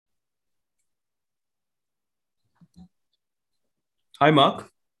Hi, Mark.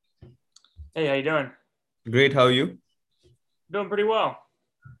 Hey, how you doing? Great. How are you? Doing pretty well.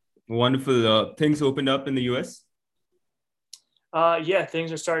 Wonderful. Things opened up in the US. Yeah,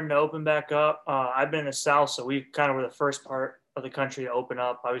 things are starting to open back up. I've been in the South, so we kind of were the first part of the country to open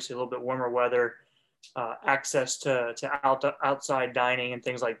up. Obviously, a little bit warmer weather, access to outside dining and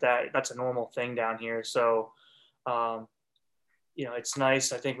things like that. That's a normal thing down here. So, um, it's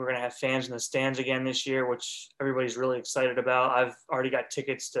nice. I think we're going to have fans in the stands again this year, which everybody's really excited about. I've already got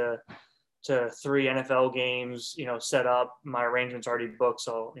tickets to three NFL games, set up. My arrangement's already booked,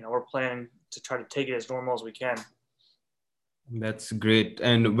 so we're planning to try to take it as normal as we can. That's great.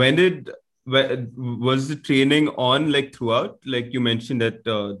 And was the training on like throughout? Like you mentioned that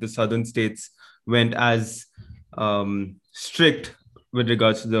the southern states went as strict with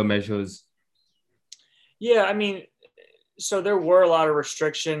regards to the measures. Yeah, I mean, so there were a lot of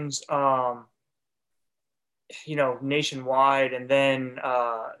restrictions, nationwide, and then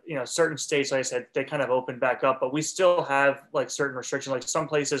certain states, like I said, they kind of opened back up, but we still have like certain restrictions. Like some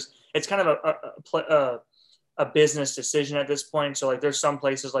places, it's kind of a business decision at this point. So like, there's some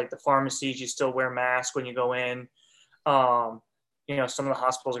places like the pharmacies, you still wear masks when you go in. Um, some of the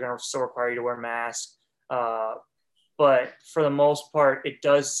hospitals are going to still require you to wear masks. Uh, but for the most part, it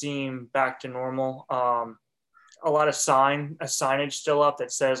does seem back to normal. A lot of signage still up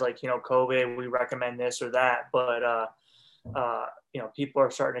that says like COVID, we recommend this or that, but people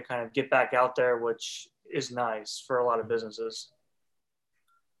are starting to kind of get back out there, which is nice for a lot of businesses.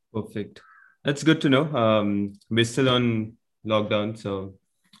 Perfect. That's good to know. We're still on lockdown, so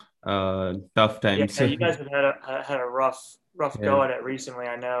tough times. Yeah, you guys have had a rough Yeah. go at it recently.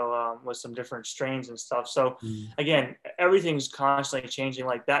 I know, with some different strains and stuff. So Mm. again, everything's that changing.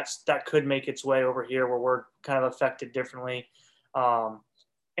 Like that could make its way over here where we're kind of affected differently. Um,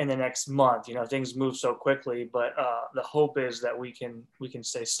 in the next month. Things move so quickly, but the hope is that we can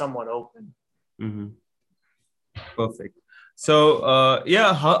stay somewhat open. Mhm. Perfect. So,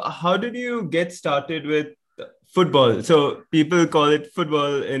 yeah, how did you get started with football? So people call it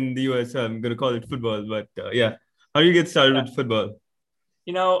football in the US. So I'm gonna call it football, but yeah, how do you get started Yeah, with football?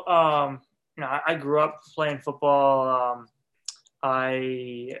 you know, um, I grew up playing football.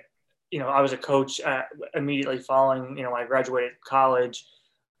 I, I was a coach immediately following, I graduated college,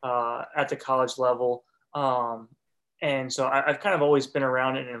 at the college level. And so I've kind of always been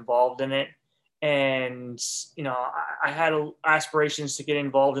around it and involved in it. And, I had aspirations to get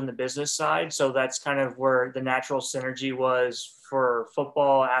involved in the business side. So that's kind of where the natural synergy was for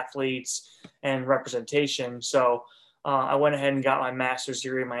football athletes and representation. So I went ahead and got my master's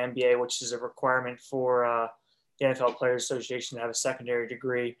degree, my MBA, which is a requirement for the NFL Players Association to have a secondary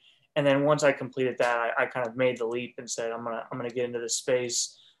degree. And then once I completed that, I kind of made the leap and said, I'm gonna get into this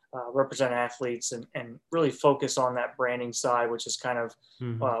space, represent athletes, and really focus on that branding side, which is kind of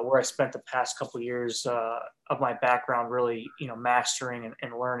Mhm. where I spent the past couple of years of my background, really, mastering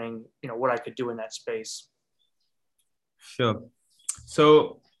and learning, what I could do in that space. Sure.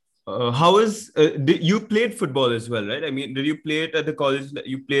 So, how is you played football as well, right? I mean, did you play it at the college?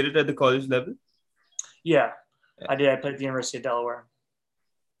 You played it at the college level? Yeah, I did. I played at the University of Delaware.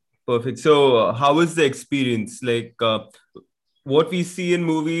 Perfect. So, how was the experience? Like, what we see in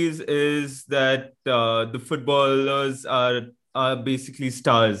movies is that the footballers are basically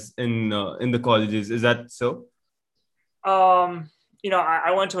stars in the colleges. Is that so? Um,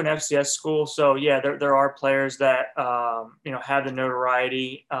 I went to an FCS school, so yeah, there are players that have the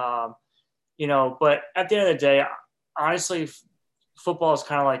notoriety. But at the end of the day, honestly, football is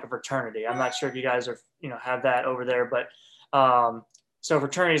kind of like a fraternity. I'm not sure if you guys are have that over there, but so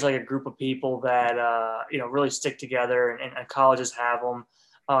fraternity is like a group of people that really stick together, and colleges have them.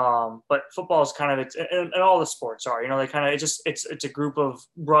 But football is kind of and all the sports are, they kind of it's a group of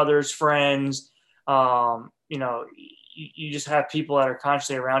brothers, friends. You just have people that are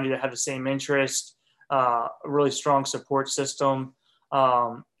constantly around you that have the same interest, a really strong support system.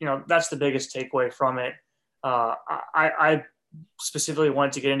 That's the biggest takeaway from it. I specifically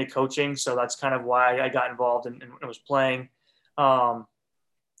wanted to get into coaching, so that's kind of why I got involved and was playing. Um,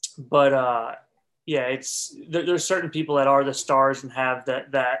 but yeah, there's certain people that are the stars and have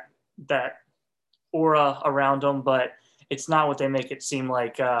that aura around them, but it's not what they make it seem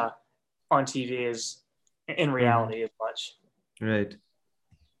like on TV is in Mhm. reality as much. Right.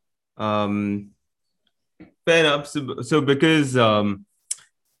 Um, Fair enough. So because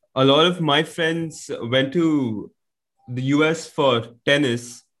a lot of my friends went to the US for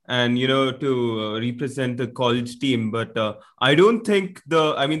tennis and to represent the college team, but I don't think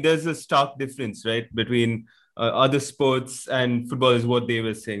I mean there's a stark difference, right, between other sports and football is what they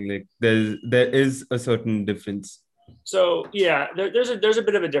were saying. Like there is a certain difference. So yeah, there's a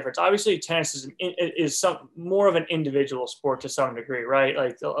bit of a difference. Obviously, tennis is some more of an individual sport to some degree, right?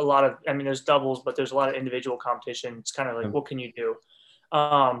 Like a lot of, I mean, there's doubles, but there's a lot of individual competition. It's kind of like, what can you do?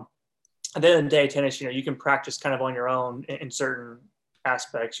 At the end of the day, tennis, you can practice kind of on your own in certain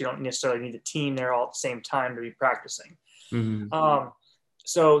aspects. You don't necessarily need a team there all at the same time to be practicing. Mm-hmm.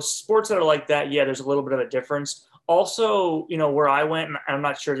 So sports that are like that, yeah, there's a little bit of a difference. Also, where I went, and I'm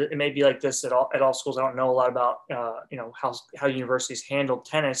not sure that it may be like this at all schools. I don't know a lot about how universities handled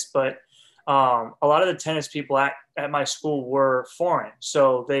tennis, but a lot of the tennis people at my school were foreign,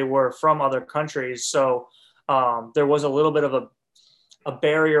 so they were from other countries. So there was a little bit of a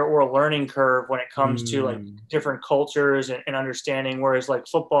barrier or a learning curve when it comes to like different cultures and understanding. Whereas like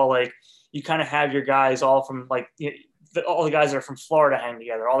football, like you kind of have your guys all from like all the guys that are from Florida hang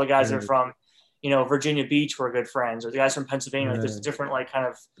together. All the guys that are from, Virginia Beach were good friends, or the guys from Pennsylvania. Like there's different like kind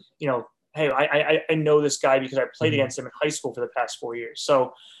of, hey, I know this guy because I played against him in high school for the past 4 years.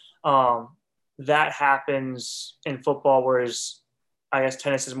 So that happens in football, whereas I guess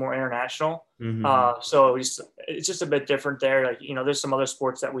tennis is more international. So it's just a bit different there. Like, there's some other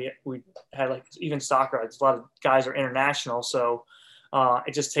sports that we had, like even soccer, like a lot of guys are international. So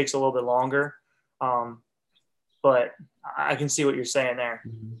it just takes a little bit longer. But I can see what you're saying there.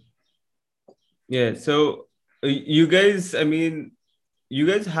 Yeah. So I mean, you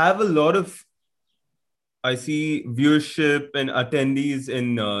guys have a lot of, I see, viewership and attendees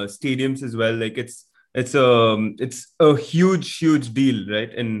in stadiums as well. Like it's a huge deal,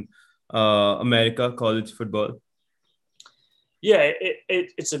 right? In America, college football. Yeah,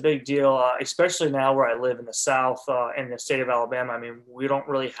 it's a big deal, especially now where I live in the South, in the state of Alabama. I mean, we don't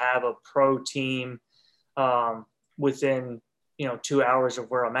really have a pro team within 2 hours of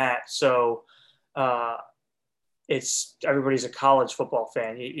where I'm at. So it's everybody's a college football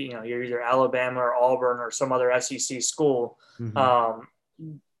fan. You're either Alabama or Auburn or some other SEC school.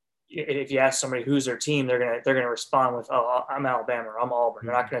 If you ask somebody who's their team, they're gonna respond with, "Oh, I'm Alabama or I'm Auburn."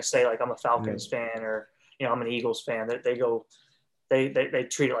 They're not gonna say like I'm a Falcons fan or I'm an Eagles fan. They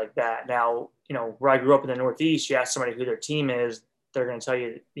treat it like that. Now, where I grew up in the Northeast, you ask somebody who their team is, they're going to tell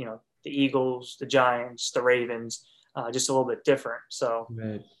you, the Eagles, the Giants, the Ravens, just a little bit different. So,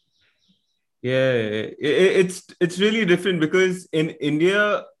 right. Yeah, it's really different because in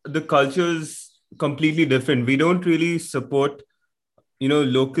India the culture is completely different. We don't really support,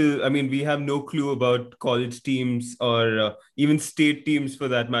 local. I mean, we have no clue about college teams or even state teams for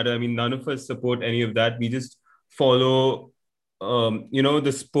that matter. I mean, none of us support any of that. We just follow,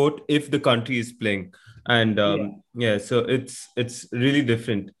 the sport if the country is playing, and so it's really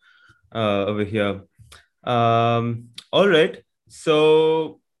different over here. All right,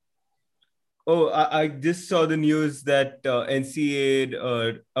 so. Oh, I just saw the news that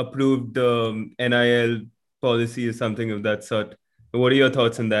NCAA approved the NIL policy or something of that sort. What are your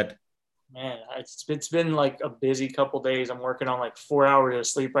thoughts on that? Man, it's been like a busy couple days. I'm working on like 4 hours of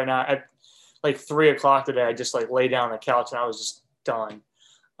sleep right now. At like 3 o'clock today, I just like lay down on the couch and I was just done.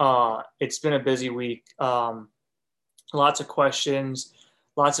 It's been a busy week. Lots of questions,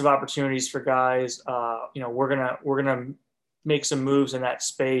 lots of opportunities for guys. We're gonna make some moves in that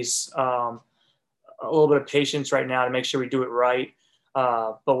space. A little bit of patience right now to make sure we do it right.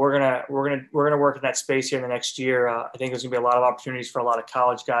 But we're gonna work in that space here in the next year. I think there's gonna be a lot of opportunities for a lot of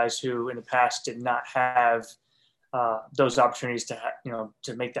college guys who in the past did not have those opportunities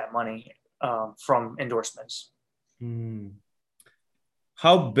to make that money from endorsements.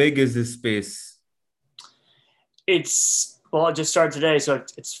 How big is this space? Well, it just started today, so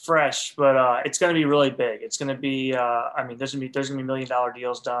it's fresh, but it's going to be really big. It's going to be, there's going to be $1 million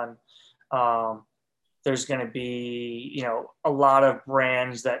deals done. There's going to be, a lot of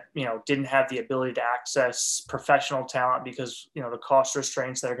brands that, didn't have the ability to access professional talent because, the cost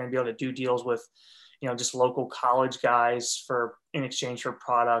restraints that are going to be able to do deals with, just local college guys in exchange for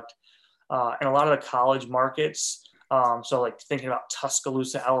product. And a lot of the college markets. So like thinking about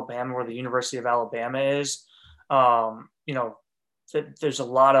Tuscaloosa, Alabama, where the University of Alabama is, there's a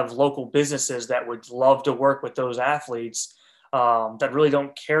lot of local businesses that would love to work with those athletes that really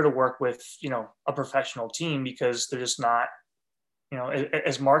don't care to work with, a professional team because they're just not,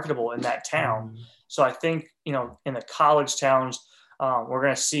 as marketable in that town. So I think, in the college towns, we're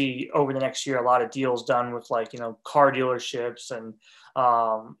going to see over the next year a lot of deals done with like, car dealerships and,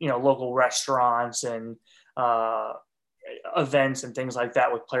 local restaurants and events and things like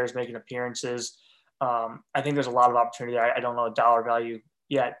that with players making appearances. I think there's a lot of opportunity. I don't know a dollar value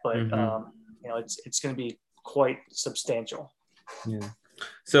yet, but it's going to be quite substantial. Yeah.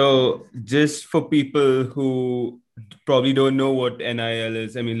 So just for people who probably don't know what NIL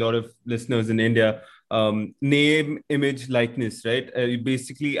is. I mean, a lot of listeners in India, name, image, likeness, right?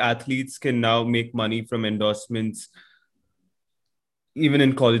 Basically, athletes can now make money from endorsements, even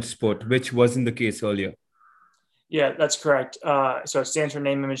in college sport, which wasn't the case earlier. Yeah, that's correct. So it stands for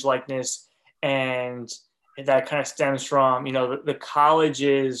name, image, likeness, and that kind of stems from, the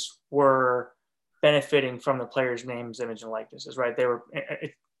colleges were benefiting from the players' names, image, and likenesses, right? They were,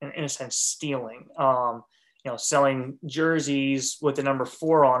 in a sense, stealing, selling jerseys with the number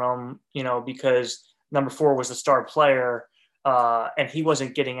 4 on them, because number 4 was the star player, and he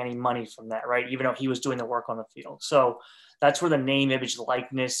wasn't getting any money from that, right? Even though he was doing the work on the field. So that's where the name, image,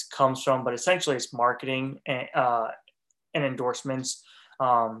 likeness comes from. But essentially, it's marketing and endorsements.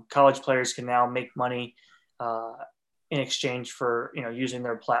 College players can now make money in exchange for using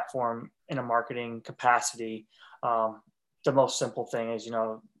their platform in a marketing capacity. The most simple thing is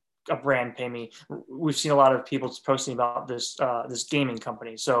a brand pay me. We've seen a lot of people posting about this gaming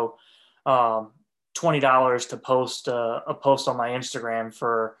company. So $20 to post a post on my Instagram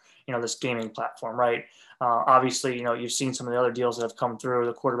for this gaming platform, right? Obviously, you've seen some of the other deals that have come through.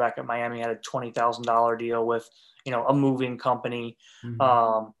 The quarterback at Miami had a $20,000 deal with a moving company.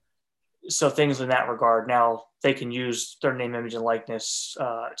 Mm-hmm. So things in that regard. Now they can use their name, image, and likeness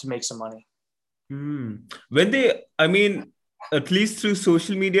to make some money. When they, I mean, at least through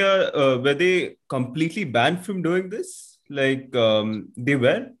social media, were they completely banned from doing this? Like, they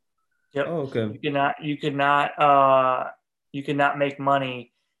were? Yep. Oh, okay. You could not make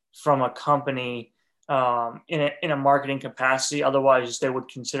money from a company in a marketing capacity. Otherwise, they would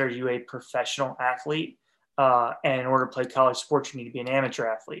consider you a professional athlete. And in order to play college sports, you need to be an amateur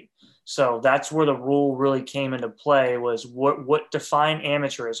athlete. So that's where the rule really came into play, was what define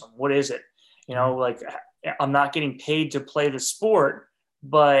amateurism? What is it? Like, I'm not getting paid to play the sport,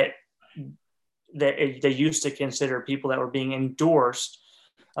 but they used to consider people that were being endorsed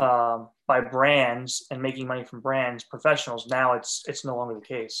by brands and making money from brands professionals. Now it's no longer the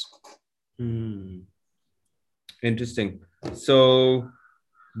case. Hmm. Interesting. So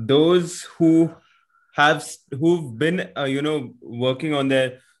those who've been working on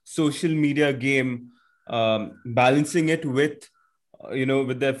their social media game, balancing it with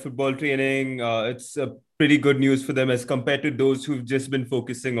with their football training, it's a pretty good news for them as compared to those who've just been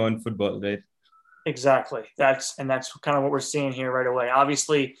focusing on football, right? Exactly. That's kind of what we're seeing here right away.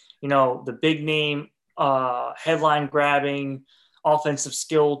 Obviously, the big name, headline grabbing, offensive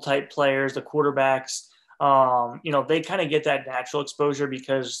skill type players, the quarterbacks, they kind of get that natural exposure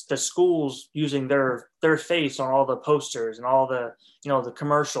because the schools using their face on all the posters and all the the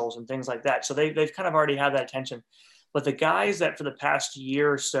commercials and things like that. So they've kind of already had that attention. But the guys that for the past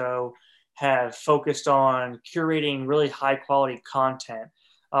year or so have focused on curating really high quality content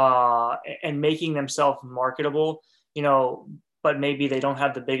and making themselves marketable, but maybe they don't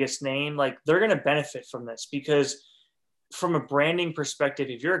have the biggest name, like they're going to benefit from this because from a branding perspective,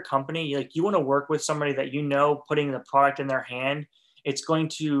 if you're a company, like you want to work with somebody that putting the product in their hand, it's going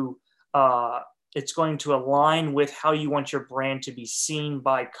to align with how you want your brand to be seen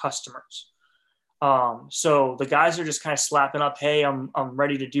by customers. So the guys are just kind of slapping up, hey, I'm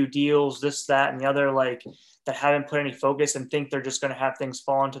ready to do deals, this, that, and the other, like that haven't put any focus and think they're just going to have things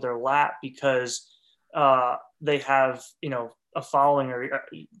fall into their lap because they have, a following or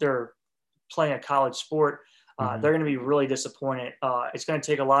they're playing a college sport. They're going to be really disappointed. It's going to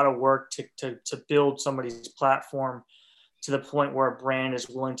take a lot of work to build somebody's platform to the point where a brand is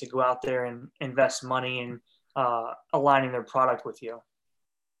willing to go out there and invest money in aligning their product with you.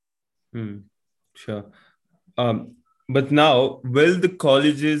 Sure. But now, will the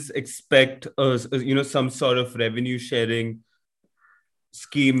colleges expect some sort of revenue sharing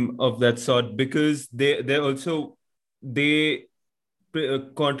scheme of that sort, because they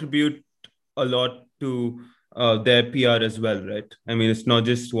contribute a lot to their PR as well, right? I mean, it's not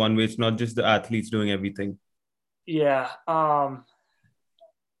just one way. It's not just the athletes doing everything. Yeah. I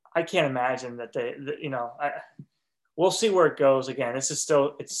can't imagine that we'll see where it goes. Again, it's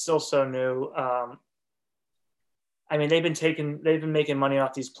still so new. I mean, they've been making money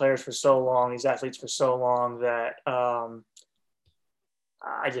off these players for so long, these athletes for so long that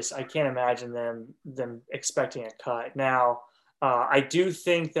I can't imagine them expecting a cut. Now, I do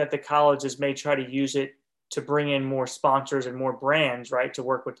think that the colleges may try to use it to bring in more sponsors and more brands, right, to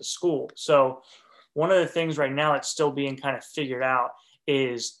work with the school. So one of the things right now that's still being kind of figured out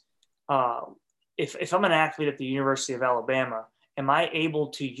is if I'm an athlete at the University of Alabama, am I able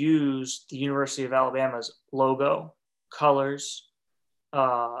to use the University of Alabama's logo, colors,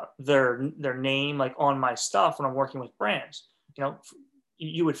 their name, like on my stuff when I'm working with brands?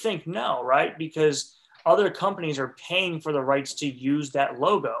 You would think no, right? Because other companies are paying for the rights to use that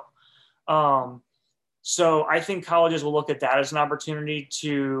logo. So I think colleges will look at that as an opportunity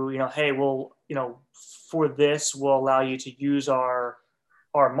to, hey, we'll, for this, we'll allow you to use our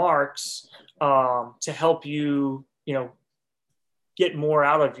marks to help you, get more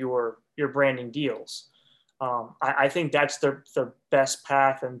out of your branding deals. I think that's the best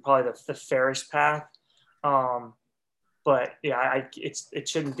path and probably the fairest path. But yeah, it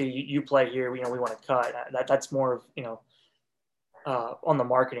shouldn't be you play here. We want to cut. That's more of on the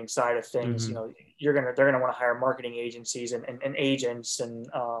marketing side of things. They're gonna want to hire marketing agencies and agents and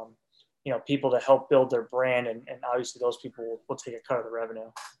people to help build their brand, and obviously those people will take a cut of the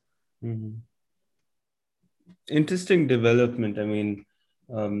revenue. Mm-hmm. Interesting development. I mean,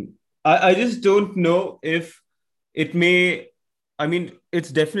 I just don't know if it may. I mean,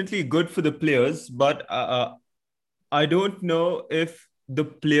 it's definitely good for the players, but I don't know if the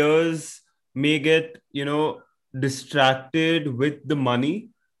players may get, distracted with the money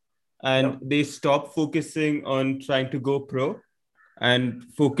and they stop focusing on trying to go pro and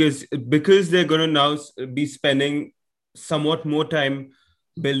focus because they're going to now be spending somewhat more time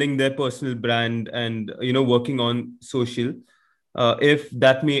building their personal brand and, working on social, if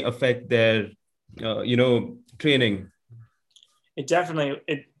that may affect their, training. It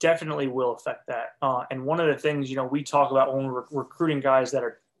definitely will affect that. And one of the things, we talk about when we're recruiting guys that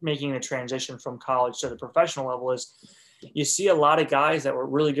are making the transition from college to the professional level is you see a lot of guys that were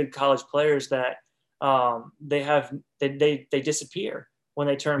really good college players that they disappear when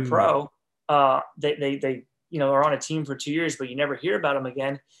they turn pro. They are on a team for 2 years, but you never hear about them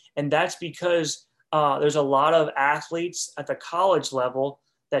again. And that's because there's a lot of athletes at the college level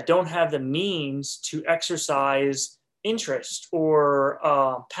that don't have the means to exercise interest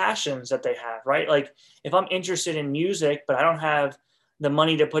or passions that they have, right? Like if I'm interested in music, but I don't have the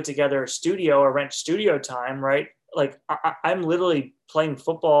money to put together a studio or rent studio time, right? Like I'm literally playing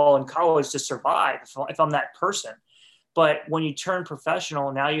football in college to survive if I'm that person. But when you turn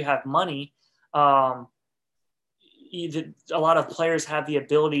professional, now you have money. A lot of players have the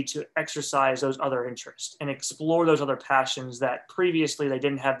ability to exercise those other interests and explore those other passions that previously they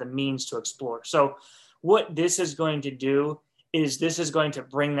didn't have the means to explore. So what this is going to do is this is going to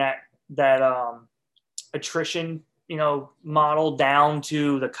bring that attrition, model down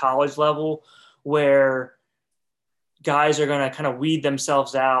to the college level where guys are going to kind of weed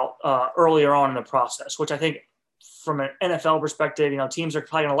themselves out earlier on in the process, which I think from an NFL perspective, teams are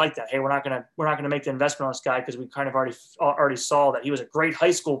probably going to like that. Hey, we're not going to make the investment on this guy because we kind of already saw that he was a great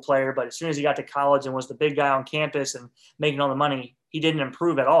high school player, but as soon as he got to college and was the big guy on campus and making all the money, he didn't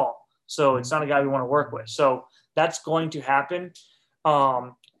improve at all. So it's not a guy we want to work with. So that's going to happen.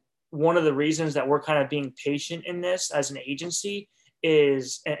 One of the reasons that we're kind of being patient in this as an agency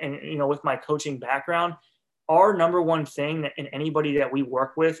is, and with my coaching background, our number one thing that in anybody that we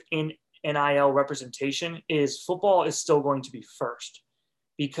work with in NIL representation is football is still going to be first.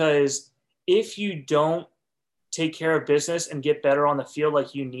 Because if you don't take care of business and get better on the field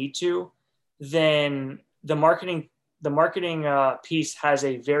like you need to, then the marketing piece has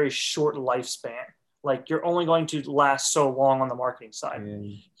a very short lifespan. Like you're only going to last so long on the marketing side.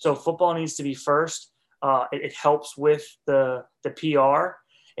 So football needs to be first. It helps with the PR.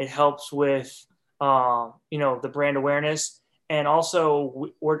 It helps with, the brand awareness. And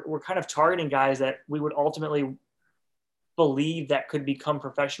also we're kind of targeting guys that we would ultimately believe that could become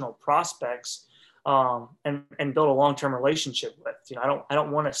professional prospects and build a long-term relationship with. I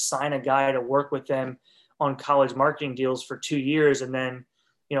don't want to sign a guy to work with them on college marketing deals for 2 years and then,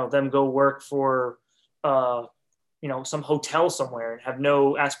 them go work for, some hotel somewhere and have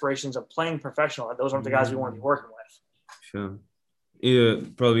no aspirations of playing professional. Those aren't the guys we want to be working with. Sure. Yeah,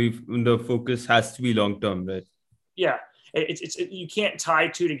 probably the focus has to be long-term, right? Yeah. It's you can't tie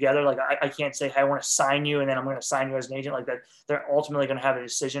two together. Like I can't say, hey, I want to sign you and then I'm going to sign you as an agent like that. They're ultimately going to have a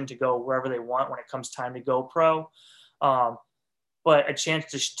decision to go wherever they want when it comes time to go pro. But a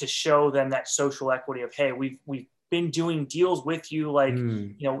chance to show them that social equity of, hey, we've been doing deals with you. Like,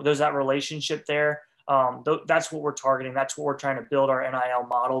 there's that relationship there. That's what we're targeting. That's what we're trying to build our NIL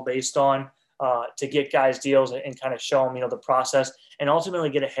model based on to get guys deals and kind of show them, the process and ultimately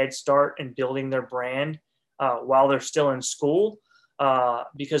get a head start in building their brand while they're still in school.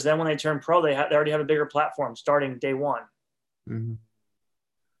 Because then when they turn pro, they already have a bigger platform starting day one. Mm-hmm.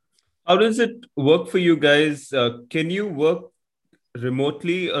 How does it work for you guys? Can you work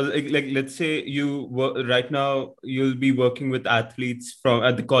remotely? Like let's say you work right now, you'll be working with athletes from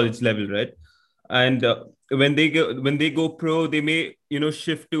at the college level, right? And when they go pro, they may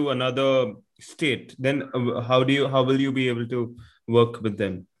shift to another state. Then how will you be able to work with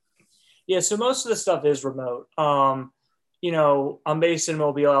them? Yeah, so most of the stuff is remote. I'm based in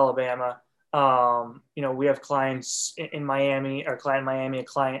Mobile, Alabama. We have clients in Miami, or client in Miami, a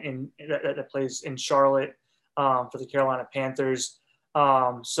client that plays in Charlotte for the Carolina Panthers.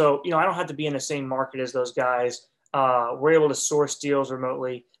 I don't have to be in the same market as those guys. We're able to source deals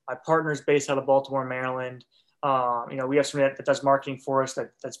remotely. My partner's based out of Baltimore, Maryland. We have somebody that does marketing for us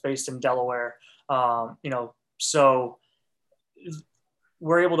that's based in Delaware. So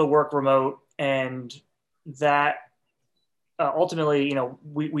we're able to work remote, and that ultimately,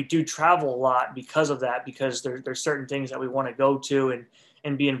 we do travel a lot because of that, because there's certain things that we want to go to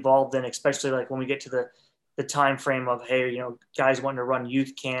and be involved in, especially like when we get to the time frame of, hey, guys wanting to run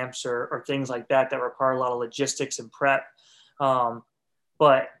youth camps or things like that require a lot of logistics and prep.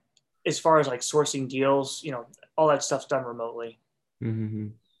 But as far as like sourcing deals, all that stuff's done remotely. Mm-hmm.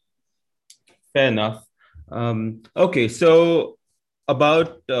 Fair enough. Okay, so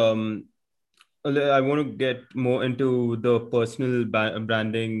about I want to get more into the personal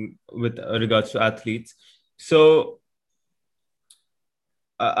branding with regards to athletes. So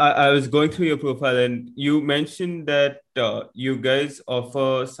I was going through your profile, and you mentioned that you guys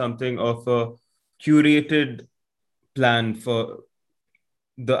offer something of a curated plan for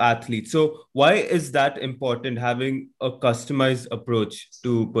the athlete. So why is that important, having a customized approach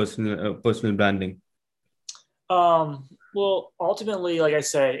to personal branding? Well, ultimately, like I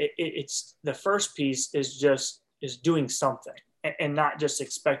said, it's the first piece is doing something, and not just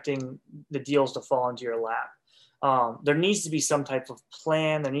expecting the deals to fall into your lap. There needs to be some type of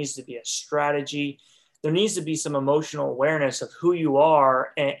plan. There needs to be a strategy. There needs to be some emotional awareness of who you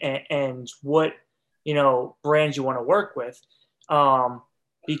are and what brands you want to work with.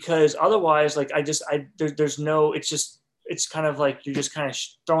 Because otherwise, like there's no. It's kind of like you're just kind of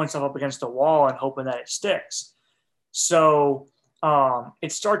throwing stuff up against the wall and hoping that it sticks. So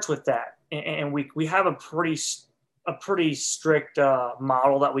it starts with that, and we have a pretty strict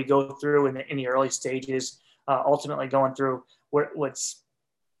model that we go through in the early stages. Ultimately, going through what's,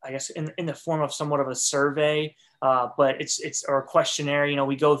 I guess, in the form of somewhat of a survey, but it's or a questionnaire.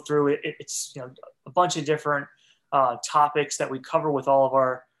 We go through it. It's a bunch of different topics that we cover with all of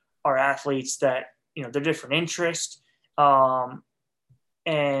our athletes that they're different interests.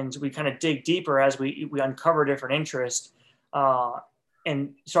 And we kind of dig deeper as we uncover different interests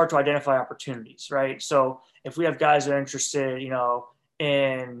and start to identify opportunities, right? So if we have guys that are interested,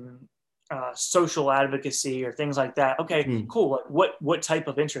 in social advocacy or things like that, okay, cool. What type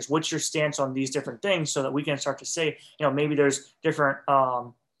of interest? What's your stance on these different things, so that we can start to say, maybe there's different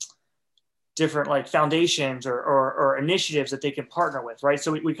like foundations or initiatives that they can partner with, right?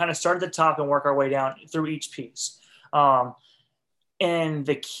 So we kind of start at the top and work our way down through each piece. And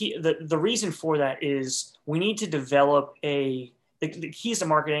the reason for that is we need to develop the keys to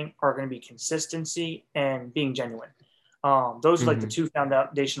marketing are going to be consistency and being genuine. Those are like the two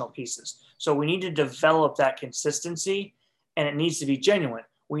foundational pieces. So we need to develop that consistency, and it needs to be genuine.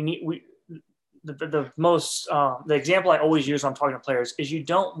 The example I always use when I'm talking to players is you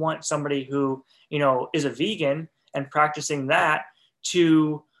don't want somebody who is a vegan and practicing that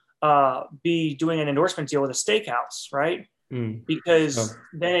to be doing an endorsement deal with a steakhouse, right? Because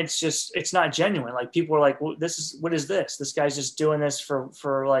then it's not genuine. Like, people are like, well, what is this? This guy's just doing this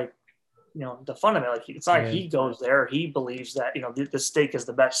for like, the fun of it. Like, it's not like he goes there, he believes that, the steak is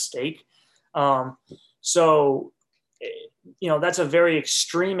the best steak. So, that's a very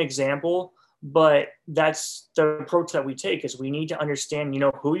extreme example, but that's the approach that we take. Is we need to understand,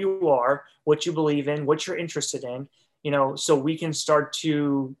 who you are, what you believe in, what you're interested in, so we can start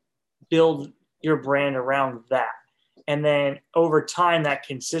to build your brand around that. And then over time, that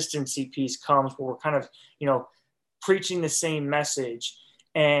consistency piece comes where we're kind of, preaching the same message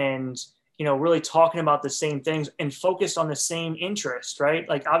and, really talking about the same things and focused on the same interest, right?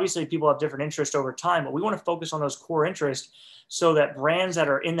 Like, obviously people have different interests over time, but we want to focus on those core interests so that brands that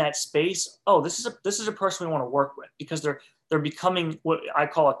are in that space, oh, this is a person we want to work with, because they're becoming what I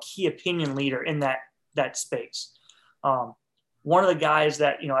call a key opinion leader in that space. One of the guys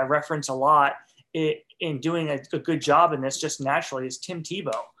that, I reference a lot in doing a good job in this just naturally is Tim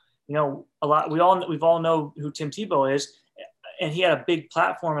Tebow. We've all know who Tim Tebow is, and he had a big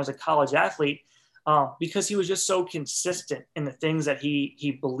platform as a college athlete because he was just so consistent in the things that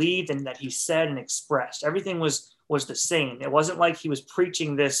he believed and that he said and expressed. Everything was the same. It wasn't like he was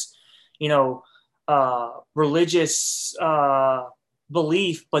preaching this, religious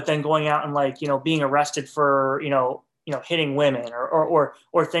belief, but then going out and, like, being arrested for, hitting women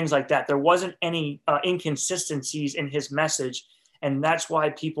or things like that. There wasn't any inconsistencies in his message, and that's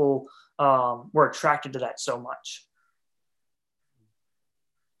why people were attracted to that so much.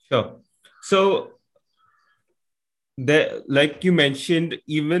 Sure. So there, like you mentioned,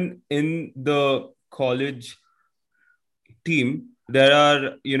 even in the college team, there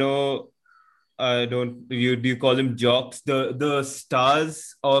are, I don't you do you call them jocks, the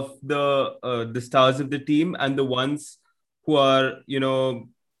stars of the stars of the team, and the ones who are,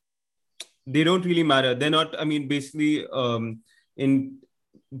 they don't really matter. They're not, I mean, basically, in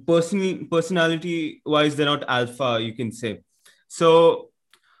personality wise, they're not alpha, you can say. So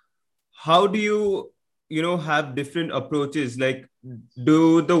how do you, have different approaches? Like,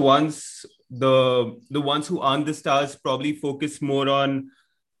 do the ones who aren't the stars probably focus more on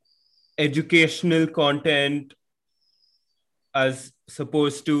educational content, as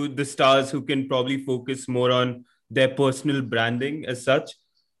opposed to the stars who can probably focus more on their personal branding as such,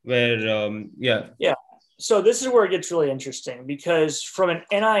 where yeah. Yeah. So this is where it gets really interesting because from an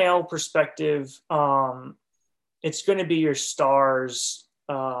NIL perspective, it's going to be your stars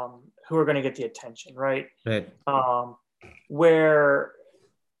who are going to get the attention, right? Right. Where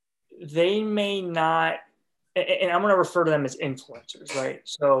they may not, and I'm going to refer to them as influencers, right?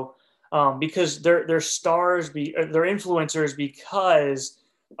 So because they're stars, they're influencers because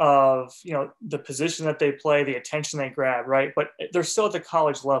of the position that they play, the attention they grab, right? But they're still at the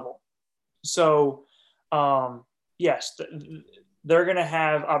college level. So, yes, they're going to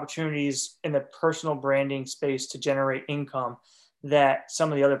have opportunities in the personal branding space to generate income that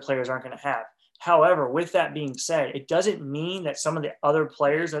some of the other players aren't going to have. However, with that being said, it doesn't mean that some of the other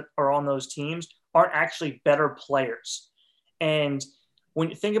players that are on those teams aren't actually better players. And when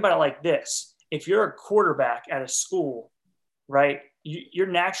you think about it like this, if you're a quarterback at a school, right, you're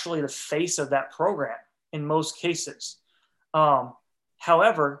naturally the face of that program in most cases.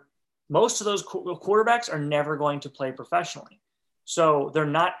 However, most of those quarterbacks are never going to play professionally. So they're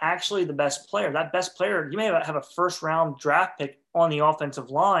not actually the best player. That best player, you may have a first round draft pick on the offensive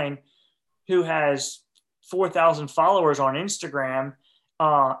line who has 4,000 followers on Instagram.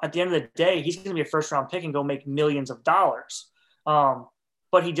 At the end of the day, he's going to be a first round pick and go make millions of dollars.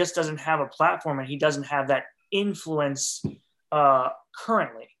 But he just doesn't have a platform and he doesn't have that influence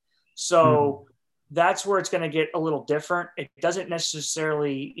currently. So that's where it's going to get a little different. It doesn't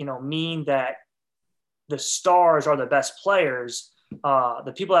necessarily, mean that the stars are the best players.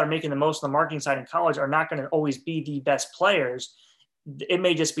 The people that are making the most on the marketing side in college are not going to always be the best players. It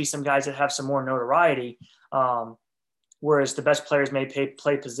may just be some guys that have some more notoriety, whereas the best players may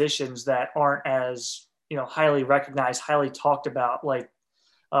play positions that aren't as, highly recognized, highly talked about.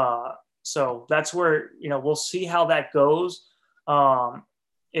 So that's where, we'll see how that goes.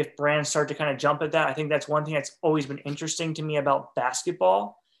 If brands start to kind of jump at that, I think that's one thing that's always been interesting to me about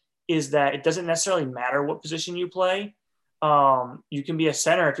basketball is that it doesn't necessarily matter what position you play. You can be a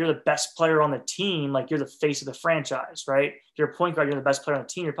center. If you're the best player on the team, like you're the face of the franchise, right? If you're a point guard, you're the best player on the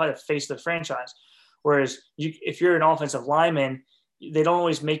team, you're probably the face of the franchise. Whereas if you're an offensive lineman, they don't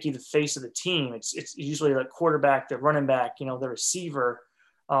always make you the face of the team. It's usually the quarterback, the running back, the receiver.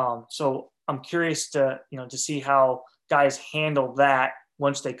 So I'm curious to see how guys handle that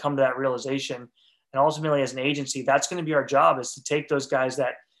once they come to that realization. And ultimately, as an agency, that's going to be our job, is to take those guys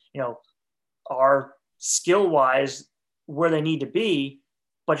that, are skill-wise where they need to be,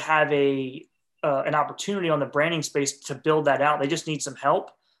 but have an opportunity on the branding space to build that out. They just need some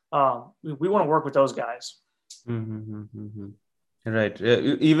help. We want to work with those guys. Right.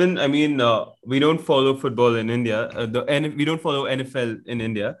 Even, I mean, we don't follow football in India. We don't follow NFL in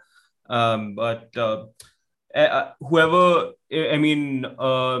India. But whoever, I mean,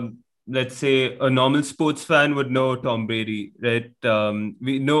 let's say a normal sports fan would know Tom Brady, right?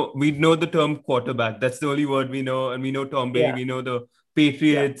 We know the term quarterback. That's the only word we know, and we know Tom Brady. Yeah. We know the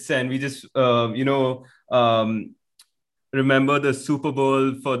Patriots, and we just remember the Super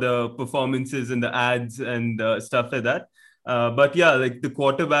Bowl for the performances and the ads and stuff like that. But yeah, like the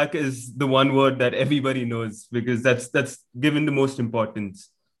quarterback is the one word that everybody knows because that's given the most importance.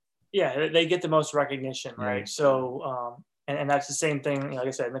 Yeah, they get the most recognition, right? Yeah. So, and that's the same thing. Like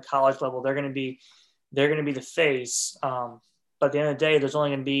I said, in the college level, they're going to be the face. But at the end of the day, there's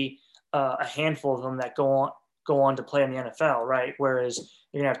only going to be a handful of them that go on to play in the NFL, right? Whereas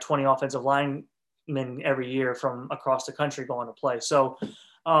you're going to have 20 offensive linemen every year from across the country going to play. So,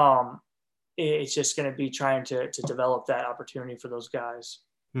 it's just going to be trying to develop that opportunity for those guys.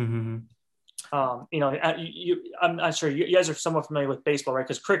 Mm-hmm. I'm not sure you guys are somewhat familiar with baseball, right?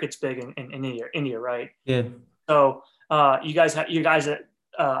 Because cricket's big in India, right? Yeah. So you guys I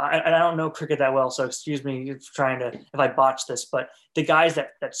don't know cricket that well, so excuse me if I botch this, but the guys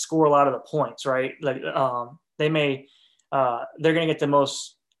that score a lot of the points, right? Like they're going to get the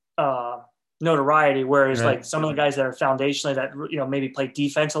most notoriety. Whereas Right. like some of the guys that are foundationally that, maybe play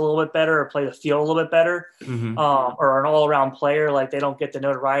defense a little bit better or play the field a little bit better, Mm-hmm. or an all around player, like they don't get the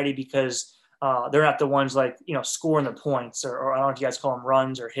notoriety because they're not the ones like, scoring the points or I don't know if you guys call them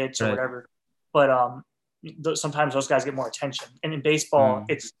runs or hits or Right. whatever. But sometimes those guys get more attention. And in baseball, Mm.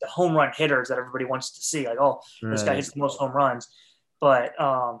 it's the home run hitters that everybody wants to see. Like, oh, this guy Right. hits the most home runs. But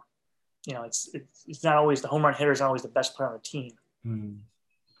it's not always the home run hitter is not always the best player on the team. Mm.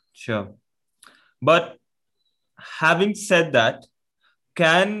 Sure. But having said that,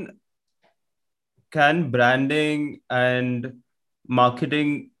 can branding and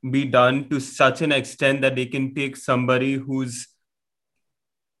marketing be done to such an extent that they can take somebody who's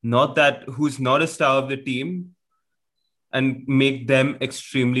not a star of the team and make them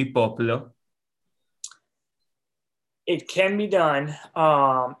extremely popular? It can be done.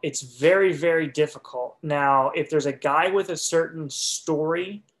 It's very, very difficult. Now, if there's a guy with a certain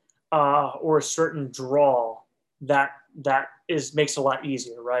story or a certain draw, that is makes it a lot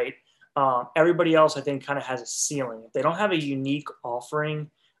easier, right? Everybody else, I think, kind of has a ceiling. If they don't have a unique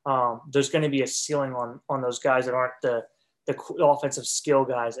offering, there's going to be a ceiling on those guys that aren't the offensive skill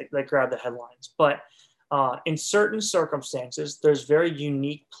guys that grab the headlines. But in certain circumstances, there's very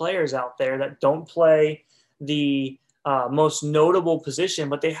unique players out there that don't play the most notable position,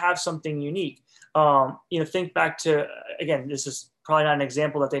 but they have something unique. Think back to, again, this is probably not an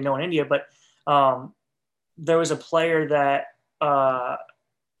example that they know in India, but there was a player that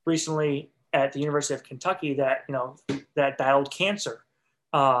recently at the University of Kentucky that battled cancer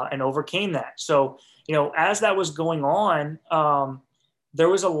and overcame that. So, as that was going on, there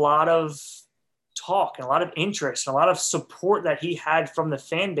was a lot of talk and a lot of interest and a lot of support that he had from the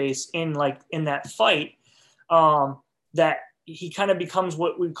fan base in that fight. That he kind of becomes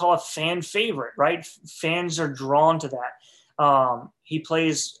what we call a fan favorite, right? Fans are drawn to that. He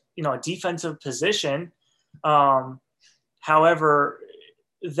plays, a defensive position. However,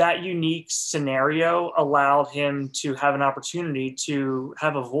 that unique scenario allowed him to have an opportunity to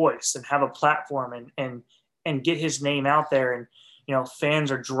have a voice and have a platform and get his name out there. And,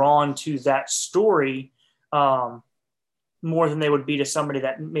 fans are drawn to that story more than they would be to somebody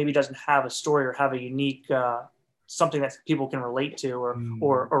that maybe doesn't have a story or have a unique something that people can relate to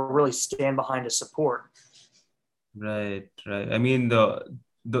or really stand behind to support. Right, right. I mean,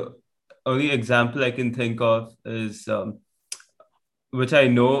 the only example I can think of is which I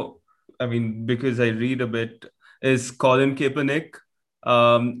know, I mean, because I read a bit, is Colin Kaepernick.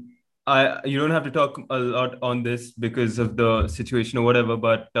 You don't have to talk a lot on this because of the situation or whatever,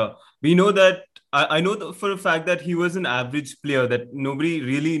 but we know that I know for a fact that he was an average player, that nobody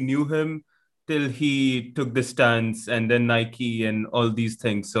really knew him till he took the stance and then Nike and all these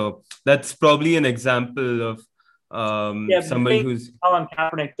things. So that's probably an example of Yeah, the somebody thing who's Colin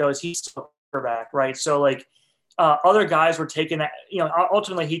Kaepernick though is he's still a quarterback, right? So like other guys were taking that,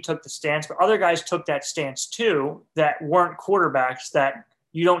 ultimately he took the stance, but other guys took that stance too that weren't quarterbacks that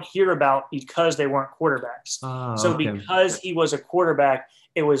you don't hear about because they weren't quarterbacks. So okay. because he was a quarterback,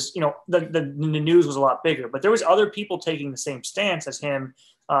 it was, the news was a lot bigger, but there was other people taking the same stance as him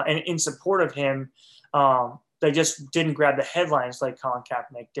and in support of him. They just didn't grab the headlines like Colin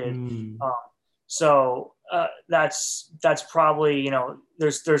Kaepernick did. So that's probably,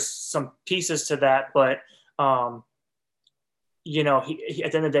 there's some pieces to that, but he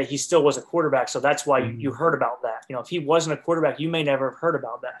at the end of the day, he still was a quarterback. So that's why you heard about that. If he wasn't a quarterback, you may never have heard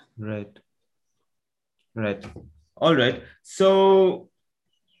about that. Right. Right. All right. So,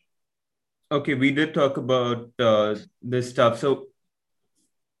 okay, we did talk about this stuff. So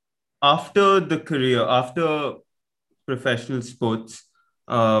after the career, after professional sports,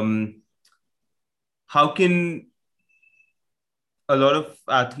 how can a lot of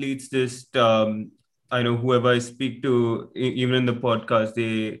athletes just I know whoever I speak to, even in the podcast,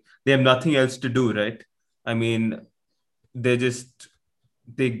 they have nothing else to do, right? I mean, they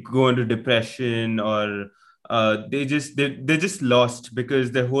go into depression, or they're just lost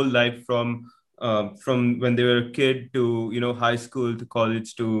because their whole life from when they were a kid to high school to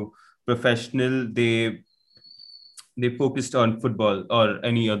college to professional, they focused on football or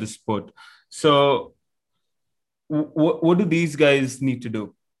any other sport. So what do these guys need to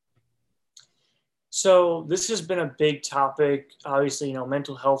do? So this has been a big topic. Obviously,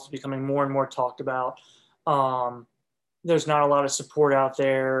 mental health is becoming more and more talked about. There's not a lot of support out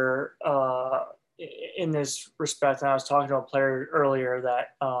there in this respect. And I was talking to a player earlier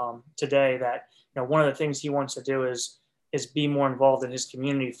that today that one of the things he wants to do is be more involved in his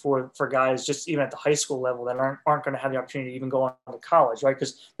community for guys just even at the high school level that aren't going to have the opportunity to even go on to college, right?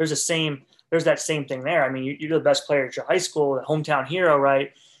 Because there's that same thing there. I mean, you're the best player at your high school, the hometown hero,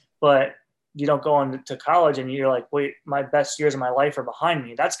 right? But you don't go on to college and you're like, wait, my best years of my life are behind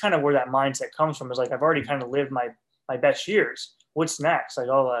me. That's kind of where that mindset comes from, is like, I've already kind of lived my best years. What's next? Like,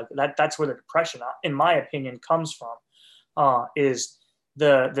 oh, that's where the depression, in my opinion, comes from, is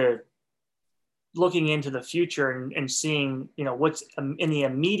the looking into the future and seeing, what's in the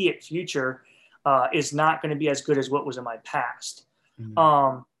immediate future is not going to be as good as what was in my past.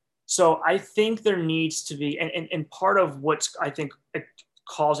 Mm-hmm. So I think there needs to be, and part of what's, I think,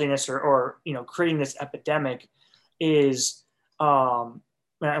 causing this or creating this epidemic is, and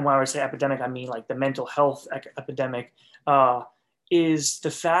when I say epidemic, I mean like the mental health epidemic, is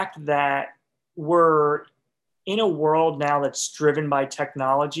the fact that we're in a world now that's driven by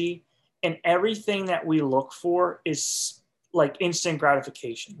technology, and everything that we look for is like instant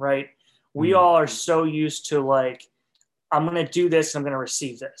gratification, right? We all are so used to like, I'm going to do this, I'm going to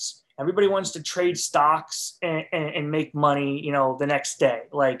receive this. Everybody wants to trade stocks and make money, the next day.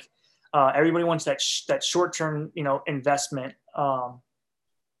 Like everybody wants that short-term, investment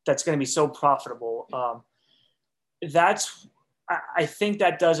that's going to be so profitable. I think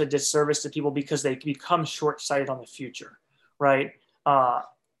that does a disservice to people because they become short-sighted on the future, right?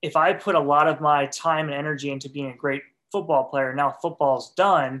 If I put a lot of my time and energy into being a great football player, now football's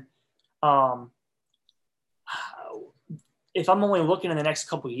done. If I'm only looking in the next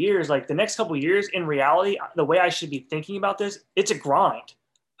couple of years, like the next couple of years, in reality, the way I should be thinking about this, it's a grind.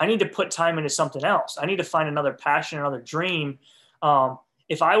 I need to put time into something else. I need to find another passion, another dream.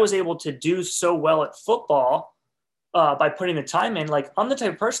 If I was able to do so well at football by putting the time in, like I'm the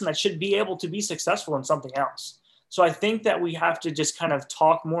type of person that should be able to be successful in something else. So I think that we have to just kind of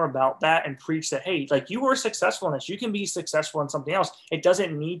talk more about that and preach that, hey, like you were successful in this, you can be successful in something else. It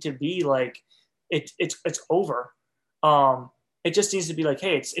doesn't need to be like it's over. It just needs to be like,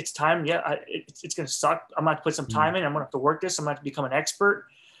 hey, it's time. Yeah, it's going to suck. I'm going to put some time in. I'm going to have to work this. I'm going to have to become an expert.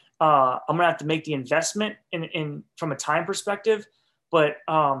 I'm going to have to make the investment in from a time perspective. But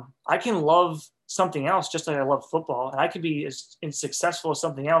I can love something else just like I love football, and I could be as successful as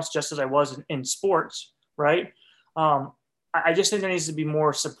something else just as I was in sports, right? I just think there needs to be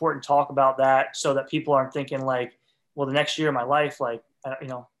more support and talk about that so that people aren't thinking like, well, the next year of my life, like,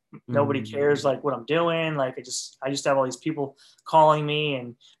 nobody cares like what I'm doing. Like I just have all these people calling me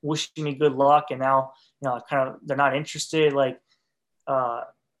and wishing me good luck. And now, they're not interested. Like,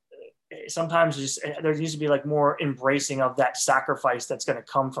 sometimes there needs to be like more embracing of that sacrifice that's going to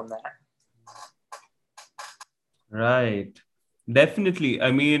come from that. Right. Definitely.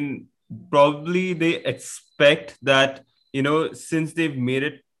 I mean, probably they expect that, since they've made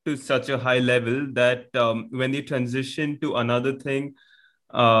it to such a high level that when they transition to another thing,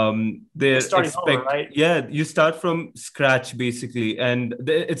 they expect, over, right? Yeah, you start from scratch basically. And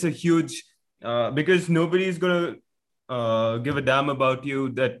it's a huge, because nobody's going to give a damn about you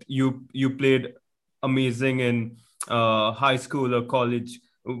that you played amazing in high school or college.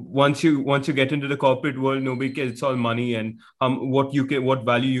 Once you get into the corporate world, nobody cares. It's all money and what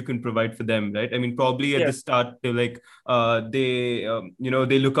value you can provide for them, right? I mean, probably at the start they're like they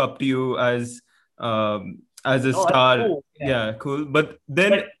look up to you as a star. Cool. Yeah, cool. But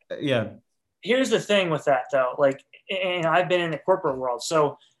then here's the thing with that though, like, and I've been in the corporate world,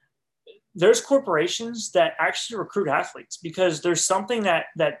 so there's corporations that actually recruit athletes because there's something that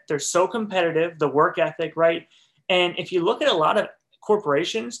they're so competitive, the work ethic, right? And if you look at a lot of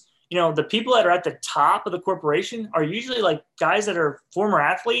corporations, the people that are at the top of the corporation are usually like guys that are former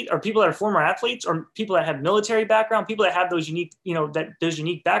athletes or people that are former athletes or people that have military background, people that have those unique, those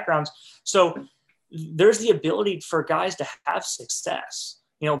unique backgrounds. So there's the ability for guys to have success,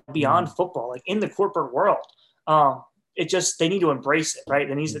 beyond football, like in the corporate world. They need to embrace it, right?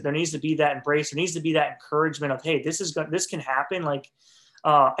 There needs to be that embrace. There needs to be that encouragement of, hey, this can happen. Like,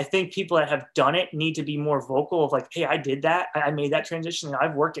 I think people that have done it need to be more vocal of like, hey, I did that. I made that transition.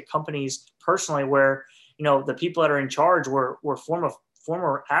 I've worked at companies personally where, the people that are in charge were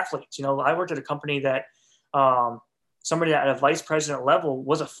former athletes. I worked at a company that somebody at a vice president level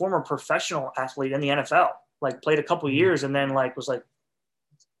was a former professional athlete in the NFL, like played a couple years and then like was like,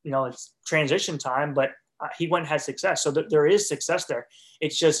 it's transition time, but he went and had success. So there is success there.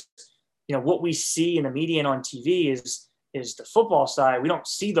 It's just, what we see in the media and on TV is the football side. We don't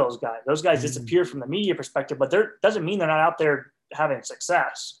see those guys. Those guys disappear from the media perspective, but doesn't mean they're not out there having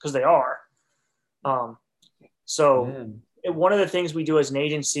success, because they are. One of the things we do as an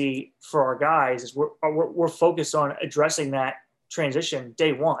agency for our guys is we're focused on addressing that transition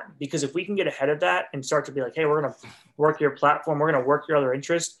day one, because if we can get ahead of that and start to be like, hey, we're going to work your platform, we're going to work your other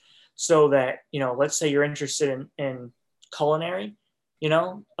interests, so that, let's say you're interested in culinary,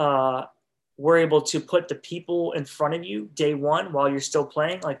 we're able to put the people in front of you day one while you're still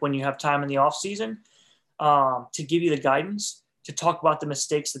playing, like when you have time in the off season, to give you the guidance, to talk about the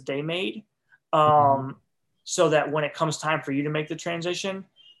mistakes that they made, so that when it comes time for you to make the transition,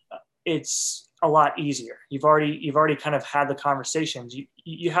 it's a lot easier. You've already kind of had the conversations.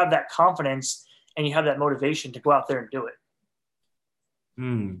 You have that confidence and you have that motivation to go out there and do it.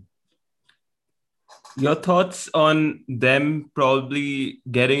 Your thoughts on them probably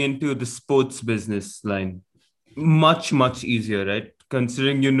getting into the sports business line? Much, much easier, right?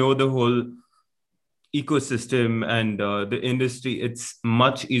 Considering you know the whole ecosystem and the industry, it's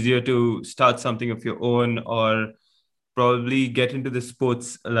much easier to start something of your own or probably get into the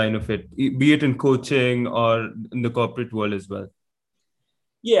sports line of it, be it in coaching or in the corporate world as well.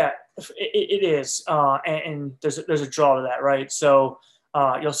 Yeah, it is. And there's a draw to that, right? So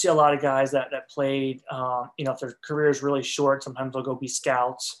you'll see a lot of guys that played, if their career is really short, sometimes they'll go be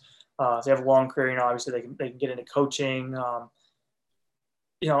scouts. If they have a long career, obviously they can get into coaching. I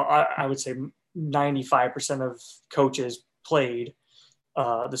would say 95% of coaches played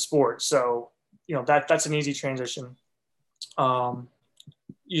the sport. So, that's an easy transition.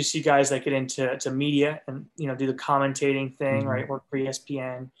 You see guys that get into media and, do the commentating thing, right? Work for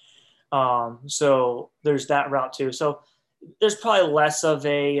ESPN. So there's that route too. So there's probably less of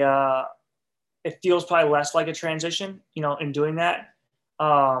it feels probably less like a transition, in doing that.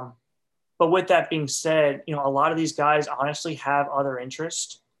 But with that being said, a lot of these guys honestly have other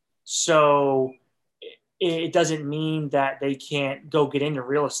interests. So it doesn't mean that they can't go get into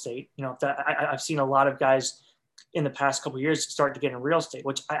real estate. I've seen a lot of guys in the past couple of years start to get in real estate,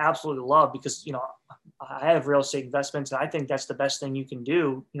 which I absolutely love because, I have real estate investments and I think that's the best thing you can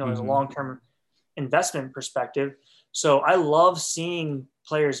do, as a long-term investment perspective. So I love seeing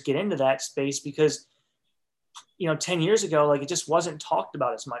players get into that space because, 10 years ago, like it just wasn't talked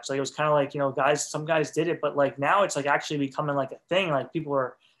about as much. Like it was kind of like, some guys did it, but like now it's like actually becoming like a thing. Like people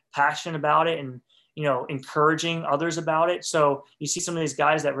are passionate about it and, encouraging others about it. So you see some of these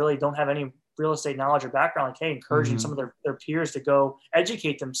guys that really don't have any real estate knowledge or background, like, hey, encouraging some of their peers to go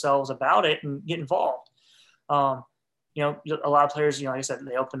educate themselves about it and get involved. A lot of players, like I said,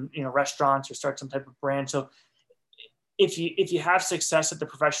 they open, restaurants or start some type of brand. So if you have success at the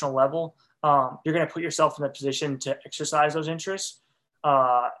professional level, you're going to put yourself in a position to exercise those interests.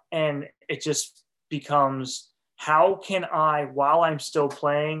 And it just becomes, how can I, while I'm still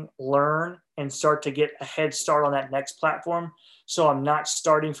playing, learn and start to get a head start on that next platform, so I'm not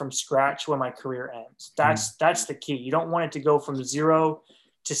starting from scratch when my career ends. That's the key. You don't want it to go from 0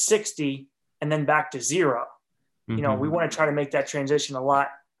 to 60 and then back to 0. We want to try to make that transition a lot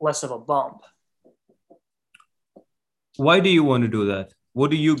less of a bump. Why do you want to do that?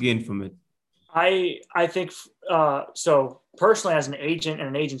 What do you gain from it? I think so personally, as an agent and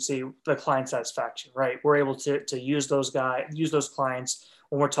an agency, the client satisfaction, right? We're able to use those clients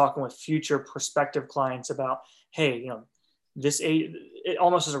when we're talking with future prospective clients about, hey, it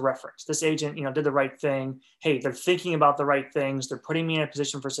almost as a reference. This agent, did the right thing. Hey, they're thinking about the right things. They're putting me in a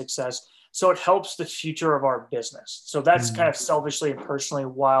position for success. So it helps the future of our business. So that's kind of selfishly and personally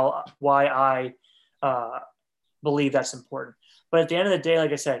why I believe that's important. But at the end of the day,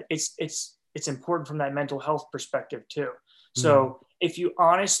 like I said, it's important from that mental health perspective too. So if you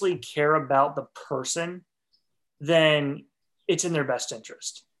honestly care about the person, then it's in their best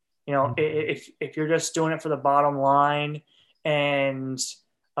interest. If you're just doing it for the bottom line and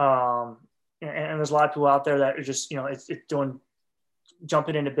there's a lot of people out there that are just, it's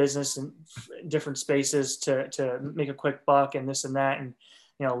jumping into business in different spaces to make a quick buck and this and that, and,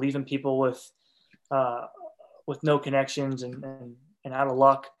 leaving people with no connections and out of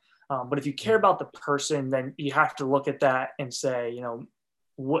luck. But if you care about the person, then you have to look at that and say,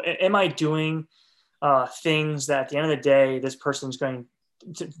 am I doing things that at the end of the day, this person's going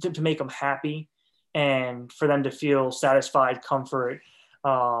to make them happy and for them to feel satisfied, comfort.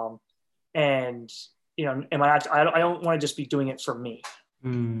 And, I don't want to just be doing it for me.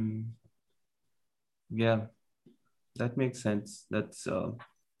 Yeah, that makes sense. That's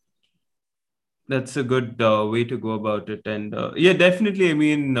a good way to go about it. And yeah, definitely. I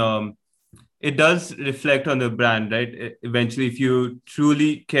mean, it does reflect on the brand, right? Eventually, if you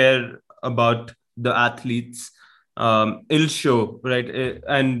truly care about the athletes, it'll show, right?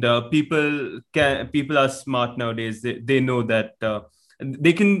 And people are smart nowadays. They know that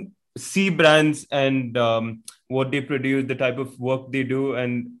they can see brands and what they produce, the type of work they do,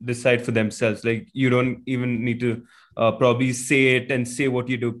 and decide for themselves. Like you don't even need to probably say it and say what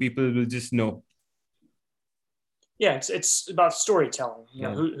you do. People will just know. Yeah, it's about storytelling.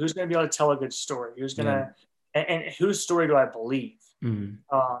 Who's going to be able to tell a good story? Who's going to, and whose story do I believe? Mm.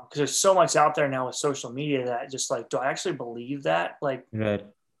 Because there's so much out there now with social media that just like, do I actually believe that? Like, Right.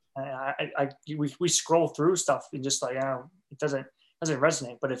 we scroll through stuff and just like, I don't, it doesn't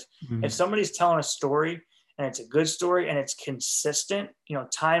resonate. But if Mm. somebody's telling a story and it's a good story and it's consistent,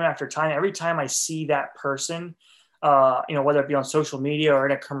 time after time, every time I see that person, whether it be on social media or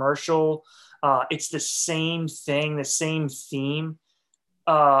in a commercial, it's the same thing, the same theme.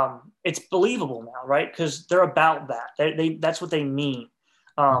 It's believable now, right? Because they're about that. That's what they mean.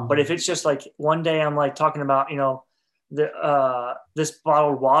 But if Mm. it's just like one day I'm like talking about, this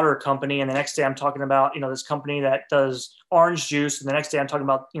bottled water company, and the next day I'm talking about, this company that does orange juice, and the next day I'm talking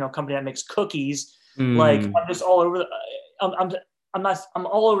about, company that makes cookies. Like Mm. I'm just all over I'm I'm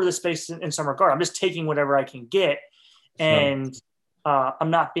all over the space in some regard. I'm just taking whatever I can get, Sure. and I'm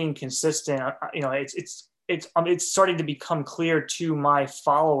not being consistent. It's starting to become clear to my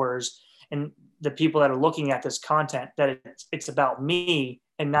followers and the people that are looking at this content that it's about me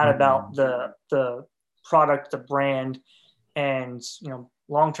and not about Mm. the product, the brand, and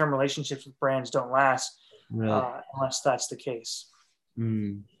long-term relationships with brands don't last Right. unless that's the case.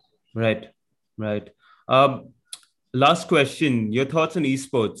 Mm. Right. Right. Um, Last question. Your thoughts on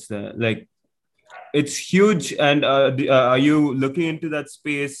esports? Like, it's huge, and are you looking into that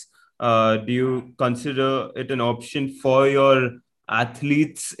space? Do you consider it an option for your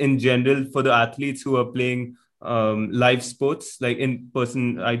athletes in general, for the athletes who are playing live sports, like in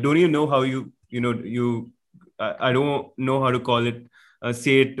person? I don't even know how I don't know how to call it,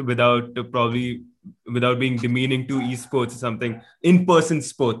 say it without probably without being demeaning to esports or something. In person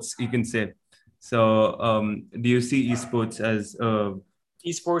sports, you can say. So, do you see esports as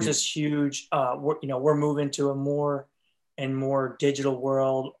Esports is huge. We're moving to a more and more digital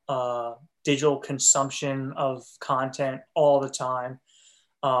world, digital consumption of content all the time.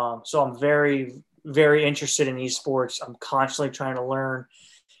 So I'm very, very interested in esports. I'm constantly trying to learn,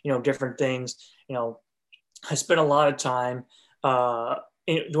 different things. I spent a lot of time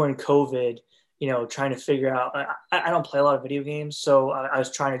during COVID, trying to figure out. I don't play a lot of video games, so I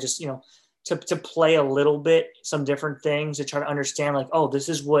was trying to just, to play a little bit, some different things to try to understand, like, oh, this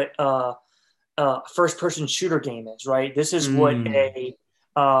is what first person shooter game is, right? This is what mm,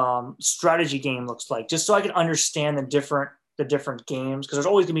 a strategy game looks like, just so I can understand the different games, because there's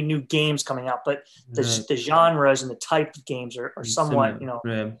always going to be new games coming out, but right. the genres and the type of games are somewhat, Similar,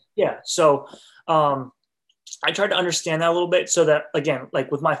 right? yeah. So I tried to understand that a little bit, so that, again,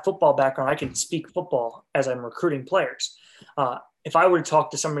 like with my football background, I can speak football as I'm recruiting players. If I were to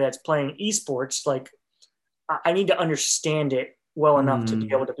talk to somebody that's playing esports, like I need to understand it well enough to be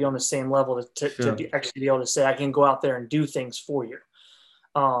able Mm, to be on the same level to sure. be actually be able to say I can go out there and do things for you.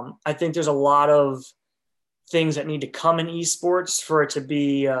 I think there's a lot of things that need to come in esports for it to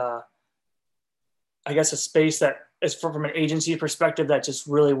be, I guess, a space that is from an agency perspective that just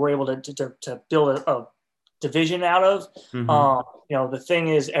really we're able to build a division out of. Mm-hmm. The thing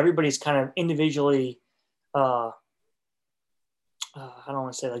is, everybody's kind of individually. I don't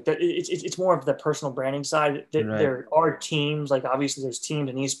want to say like that. It's more of the personal branding side. Right. There are teams, like obviously there's teams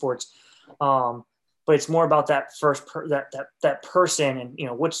in esports, but it's more about that that person,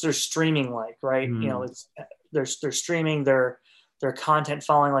 and what's their streaming like, right? Mm, It's they're streaming their content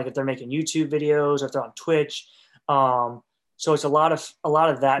following, like if they're making YouTube videos or if they're on Twitch. So it's a lot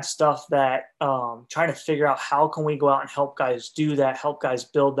of that stuff that trying to figure out how can we go out and help guys do that, help guys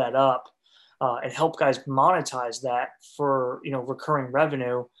build that up, and help guys monetize that for recurring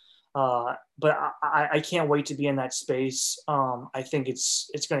revenue. But I can't wait to be in that space. I think it's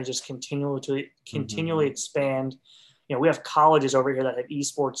going to just continually mm-hmm. expand. We have colleges over here that have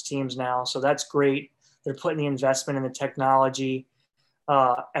esports teams now, so that's great. They're putting the investment in the technology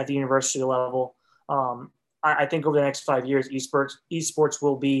at the university level. I think over the next 5 years, esports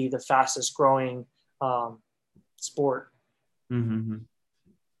will be the fastest growing sport. Mm-hmm.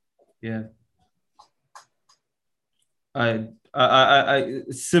 Yeah.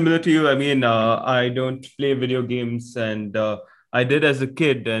 Similar to you. I mean, I don't play video games, and I did as a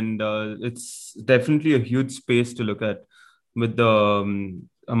kid, and it's definitely a huge space to look at with the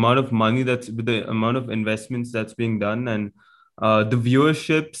amount of money with the amount of investments that's being done, and the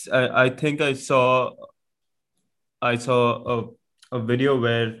viewerships. I think I saw a video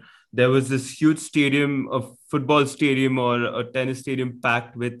where there was this huge stadium, a football stadium or a tennis stadium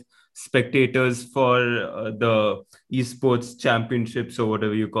packed with spectators for the esports championships or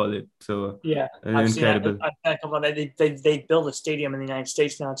whatever you call it. So Yeah, I've seen that. incredible. I've seen a couple of that. They built a stadium in the United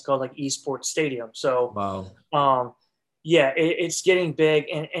States now. It's called like Esports Stadium. So, Wow. um, yeah, it's getting big.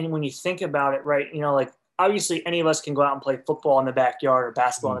 And when you think about it, right, like obviously any of us can go out and play football in the backyard or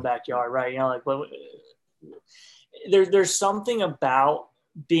basketball in the Mm. backyard, right? Like, but there's something about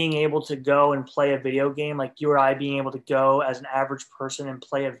being able to go and play a video game, like you or I being able to go as an average person and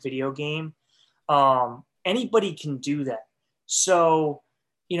play a video game. Anybody can do that. So,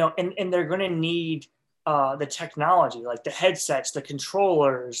 and they're going to need the technology, like the headsets, the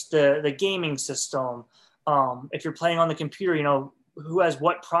controllers, the gaming system. If you're playing on the computer, who has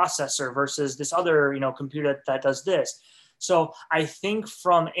what processor versus this other, computer that does this. So I think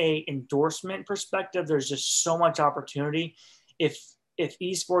from a endorsement perspective, there's just so much opportunity. If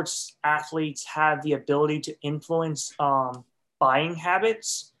esports athletes have the ability to influence buying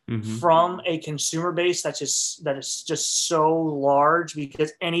habits from a consumer base that is just so large,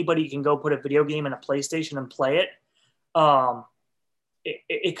 because anybody can go put a video game in a PlayStation and play it,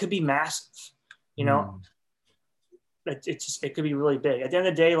 it could be massive. It could be really big. At the end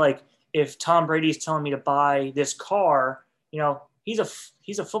of the day, like if Tom Brady is telling me to buy this car, he's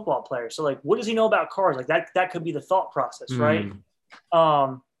a football player. So like, what does he know about cars? Like that could be the thought process, right?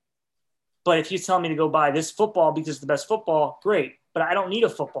 But if he's telling me to go buy this football because it's the best football, great. But I don't need a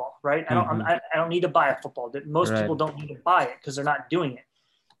football, right? I don't need to buy a football. Most people don't need to buy it because they're not doing it.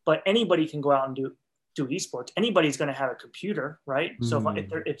 But anybody can go out and do esports. Anybody's going to have a computer, right? So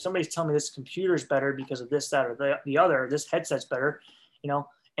if somebody's telling me this computer is better because of this, that, or the other, this headset's better,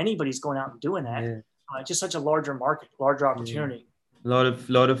 anybody's going out and doing that. Yeah. It's just such a larger market, larger opportunity. A lot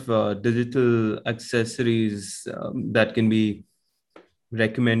of digital accessories that can be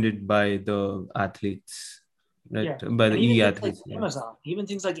recommended by the athletes, right? Yeah. By the e-athletes. Like Amazon, even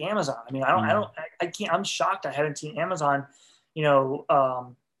things like Amazon. I mean, I'm shocked I haven't seen Amazon,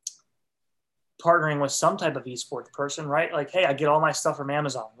 partnering with some type of esports person, right? Like, hey, I get all my stuff from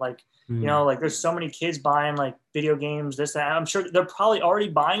Amazon. Like, like there's so many kids buying like video games, this, that. I'm sure they're probably already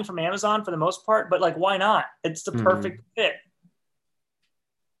buying from Amazon for the most part, but like, why not? It's the perfect fit.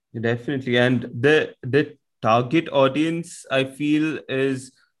 Definitely. And the target audience, I feel,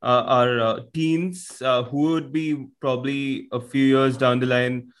 is our teens who would be probably a few years down the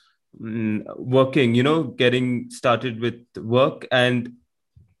line working, getting started with work, and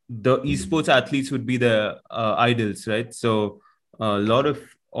the esports athletes would be the idols, right? So a lot of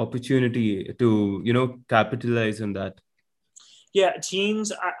opportunity to, capitalize on that. Yeah,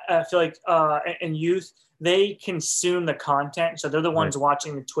 teens, I feel like, and youth, they consume the content, so they're the ones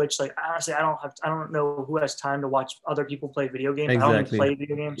watching the Twitch. Like, honestly, I don't know who has time to watch other people play video games. Exactly. I don't even play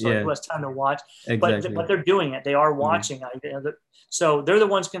video games, so like, who has time to watch? Exactly. But they're doing it. They are watching. So they're the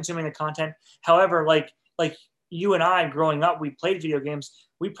ones consuming the content. However, like you and I, growing up, we played video games.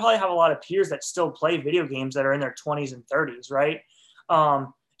 We probably have a lot of peers that still play video games that are in their 20s and 30s, right?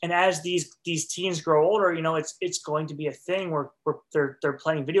 And as these teens grow older, it's going to be a thing where they're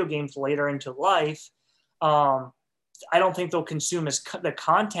playing video games later into life. I don't think they'll consume the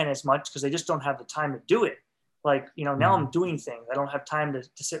content as much because they just don't have the time to do it. Like, now I'm doing things. I don't have time to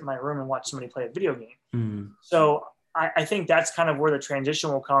sit in my room and watch somebody play a video game. So I think that's kind of where the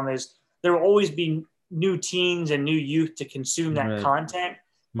transition will come. Is there will always be new teens and new youth to consume that content.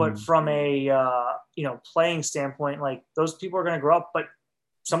 But from a, playing standpoint, like those people are going to grow up, but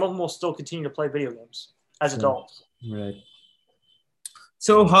some of them will still continue to play video games as adults. Right.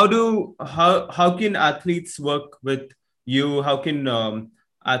 So how can athletes work with you? How can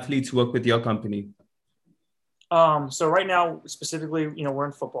athletes work with your company? So right now, specifically, we're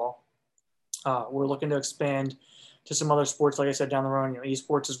in football. We're looking to expand to some other sports, like I said, down the road.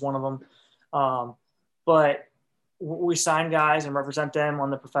 Esports is one of them. But we sign guys and represent them on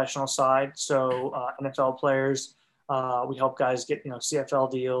the professional side. So NFL players, we help guys get,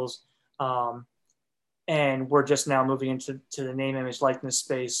 CFL deals. And we're just now moving into the name, image, likeness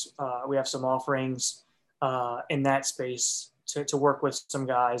space. We have some offerings in that space to work with some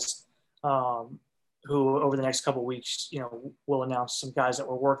guys who over the next couple of weeks, we'll announce some guys that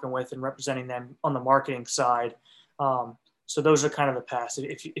we're working with and representing them on the marketing side. So those are kind of the paths.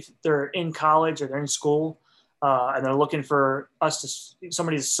 If they're in college or they're in school and they're looking for us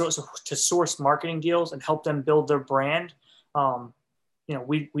somebody to source marketing deals and help them build their brand,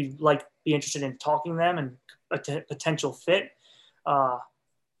 we'd like be interested in talking to them and a potential fit.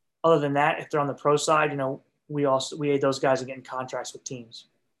 Other than that, if they're on the pro side, we aid those guys in getting contracts with teams.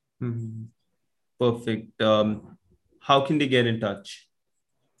 Perfect. How can they get in touch?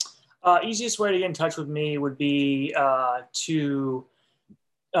 Easiest way to get in touch with me would be to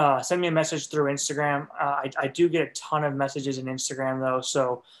send me a message through Instagram. I do get a ton of messages in Instagram though.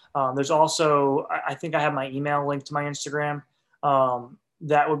 So there's also, I think I have my email linked to my Instagram.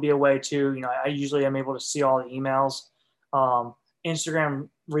 That would be a way to, I usually am able to see all the emails. Instagram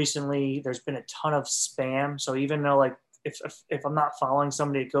recently, there's been a ton of spam. So even though if I'm not following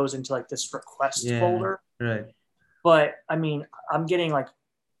somebody, it goes into like this request folder. Right. but I mean, I'm getting like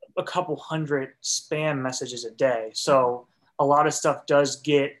a couple hundred spam messages a day. So a lot of stuff does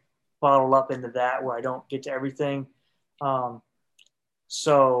get bottled up into that where I don't get to everything. Um,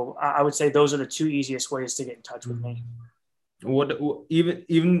 so I would say those are the two easiest ways to get in touch with me. What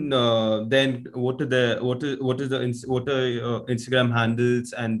even then? What are your Instagram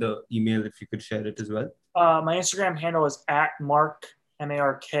handles and the email if you could share it as well? My Instagram handle is at Mark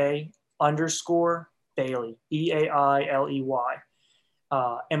MARK underscore Bailey BAILEY.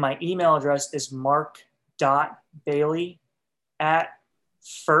 And my email address is mark.bailey at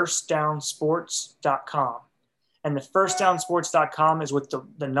firstdownsports.com. And the firstdownsports.com is with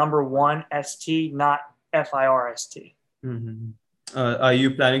the number one ST, not FIRST. Mm-hmm. Are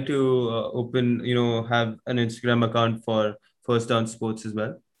you planning to open, have an Instagram account for First Down Sports as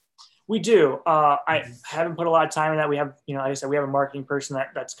well? We do. I haven't put a lot of time in that. We have, like I said, we have a marketing person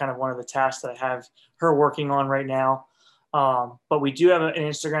that's kind of one of the tasks that I have her working on right now. But we do have an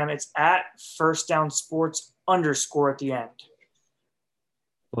Instagram. It's at First Down Sports underscore at the end.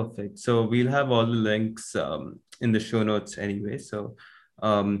 Perfect. So we'll have all the links in the show notes anyway. So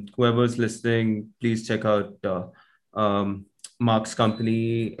whoever's listening, please check out Mark's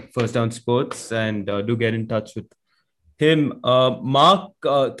company, First Down Sports, and do get in touch with him. Mark,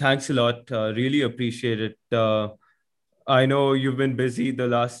 thanks a lot. Really appreciate it. I know you've been busy the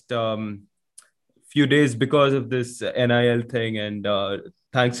last few days because of this NIL thing, and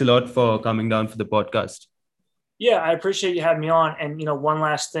thanks a lot for coming down for the podcast. Yeah, I appreciate you having me on. And one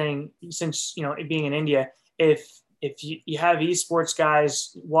last thing, since being in India, if you have esports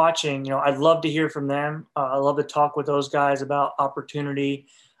guys watching, I'd love to hear from them. I love to talk with those guys about opportunity,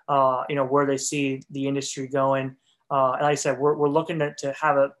 where they see the industry going. And like I said, we're looking to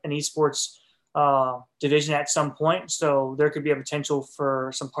have an esports division at some point, so there could be a potential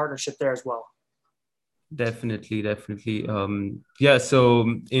for some partnership there as well. Definitely. Yeah. So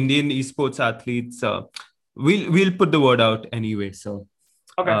Indian esports athletes, we'll put the word out anyway. So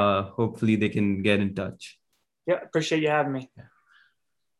okay. Hopefully they can get in touch. Yeah, appreciate you having me. Yeah.